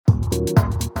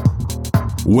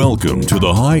Welcome to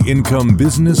the High Income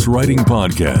Business Writing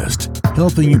Podcast,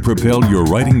 helping you propel your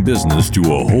writing business to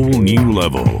a whole new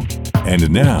level. And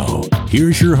now,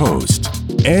 here's your host,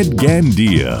 Ed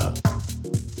Gandia.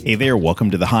 Hey there,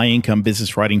 welcome to the High Income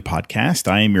Business Writing Podcast.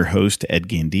 I am your host, Ed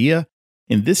Gandia,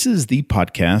 and this is the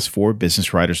podcast for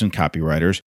business writers and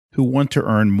copywriters who want to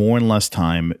earn more and less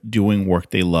time doing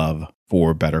work they love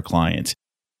for better clients.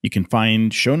 You can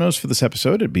find show notes for this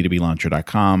episode at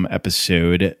b2blauncher.com,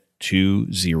 episode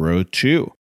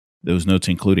 202. Those notes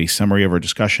include a summary of our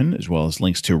discussion, as well as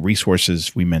links to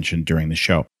resources we mentioned during the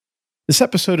show. This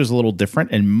episode is a little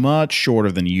different and much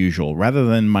shorter than usual. Rather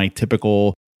than my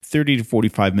typical 30 to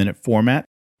 45 minute format,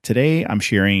 today I'm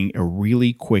sharing a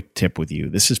really quick tip with you.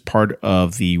 This is part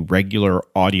of the regular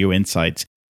audio insights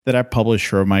that I publish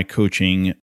for my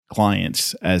coaching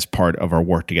clients as part of our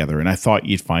work together, and I thought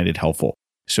you'd find it helpful.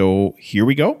 So here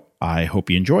we go. I hope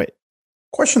you enjoy it.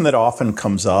 Question that often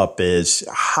comes up is,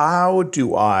 how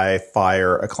do I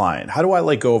fire a client? How do I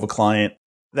let go of a client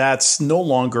that's no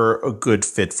longer a good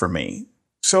fit for me?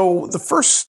 So the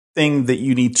first thing that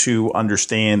you need to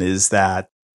understand is that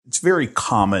it's very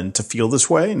common to feel this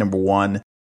way, number one.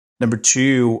 Number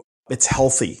two, it's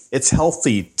healthy. It's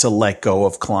healthy to let go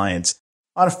of clients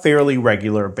on a fairly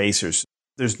regular basis.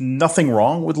 There's nothing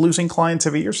wrong with losing clients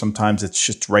every year. Sometimes it's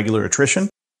just regular attrition.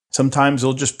 Sometimes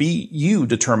it'll just be you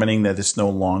determining that it's no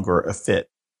longer a fit.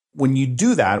 When you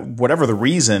do that, whatever the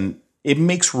reason, it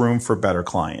makes room for better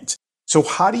clients. So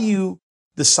how do you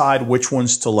decide which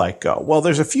ones to let go? Well,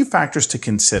 there's a few factors to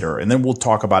consider, and then we'll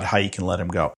talk about how you can let them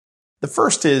go. The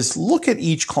first is look at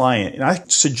each client, and I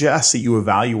suggest that you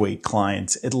evaluate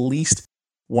clients at least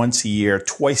once a year.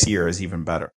 Twice a year is even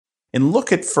better. And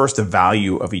look at first the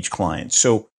value of each client.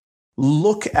 So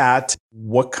look at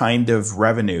what kind of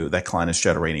revenue that client is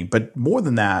generating. But more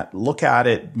than that, look at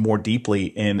it more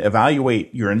deeply and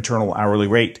evaluate your internal hourly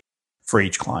rate for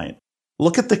each client.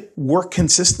 Look at the work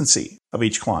consistency of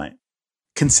each client.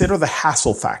 Consider the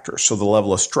hassle factor. So the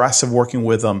level of stress of working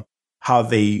with them, how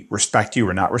they respect you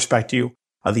or not respect you,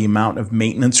 the amount of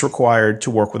maintenance required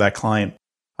to work with that client.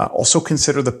 Also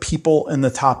consider the people and the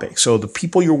topic. So the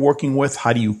people you're working with,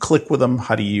 how do you click with them?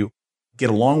 How do you get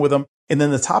along with them? And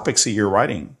then the topics that you're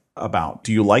writing about.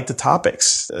 Do you like the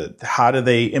topics? How do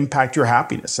they impact your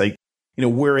happiness?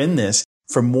 We're in this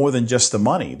for more than just the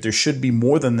money. There should be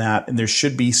more than that, and there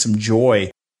should be some joy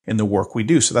in the work we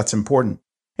do. So that's important.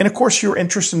 And of course, your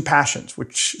interests and passions,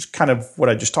 which is kind of what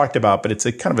I just talked about, but it's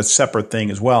a kind of a separate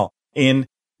thing as well. And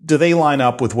do they line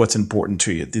up with what's important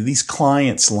to you? Do these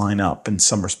clients line up in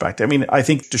some respect? I mean, I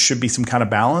think there should be some kind of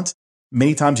balance.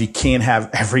 Many times you can't have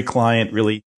every client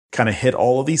really kind of hit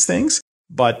all of these things,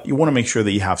 but you want to make sure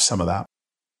that you have some of that.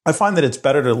 I find that it's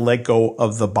better to let go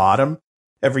of the bottom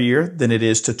every year than it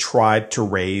is to try to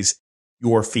raise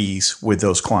your fees with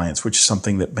those clients, which is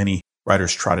something that many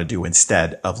writers try to do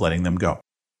instead of letting them go. All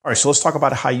right, so let's talk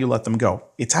about how you let them go.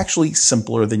 It's actually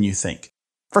simpler than you think.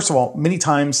 First of all, many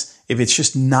times, if it's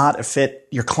just not a fit,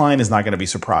 your client is not going to be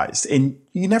surprised. And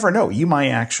you never know. You might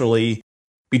actually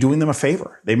be doing them a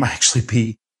favor. They might actually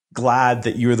be glad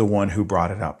that you're the one who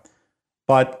brought it up.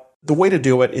 But the way to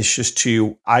do it is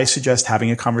I suggest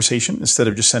having a conversation instead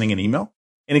of just sending an email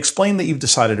and explain that you've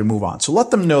decided to move on. So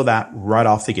let them know that right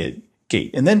off the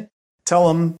gate, and then tell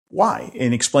them why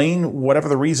and explain whatever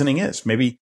the reasoning is.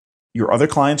 Maybe your other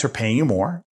clients are paying you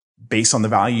more based on the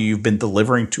value you've been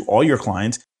delivering to all your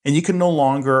clients, and you can no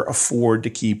longer afford to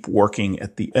keep working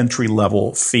at the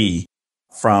entry-level fee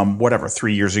from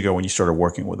 3 years ago when you started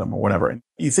working with them or whatever. And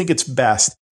you think it's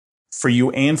best for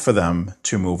you and for them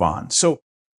to move on. So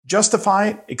justify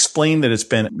it, explain that it's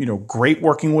been, great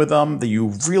working with them, that you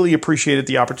really appreciated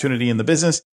the opportunity in the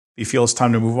business. You feel it's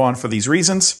time to move on for these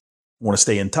reasons. You want to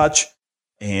stay in touch,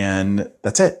 and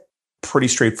that's it. Pretty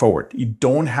straightforward. You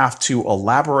don't have to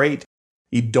elaborate.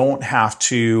 You don't have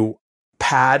to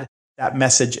pad that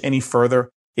message any further.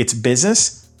 It's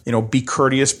business. Be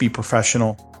courteous, be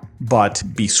professional, but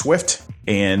be swift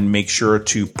and make sure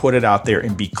to put it out there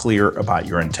and be clear about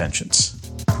your intentions.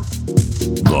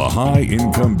 The High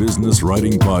Income Business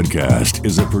Writing Podcast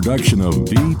is a production of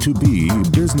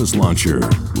B2B Business Launcher.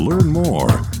 Learn more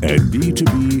at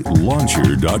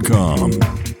b2blauncher.com.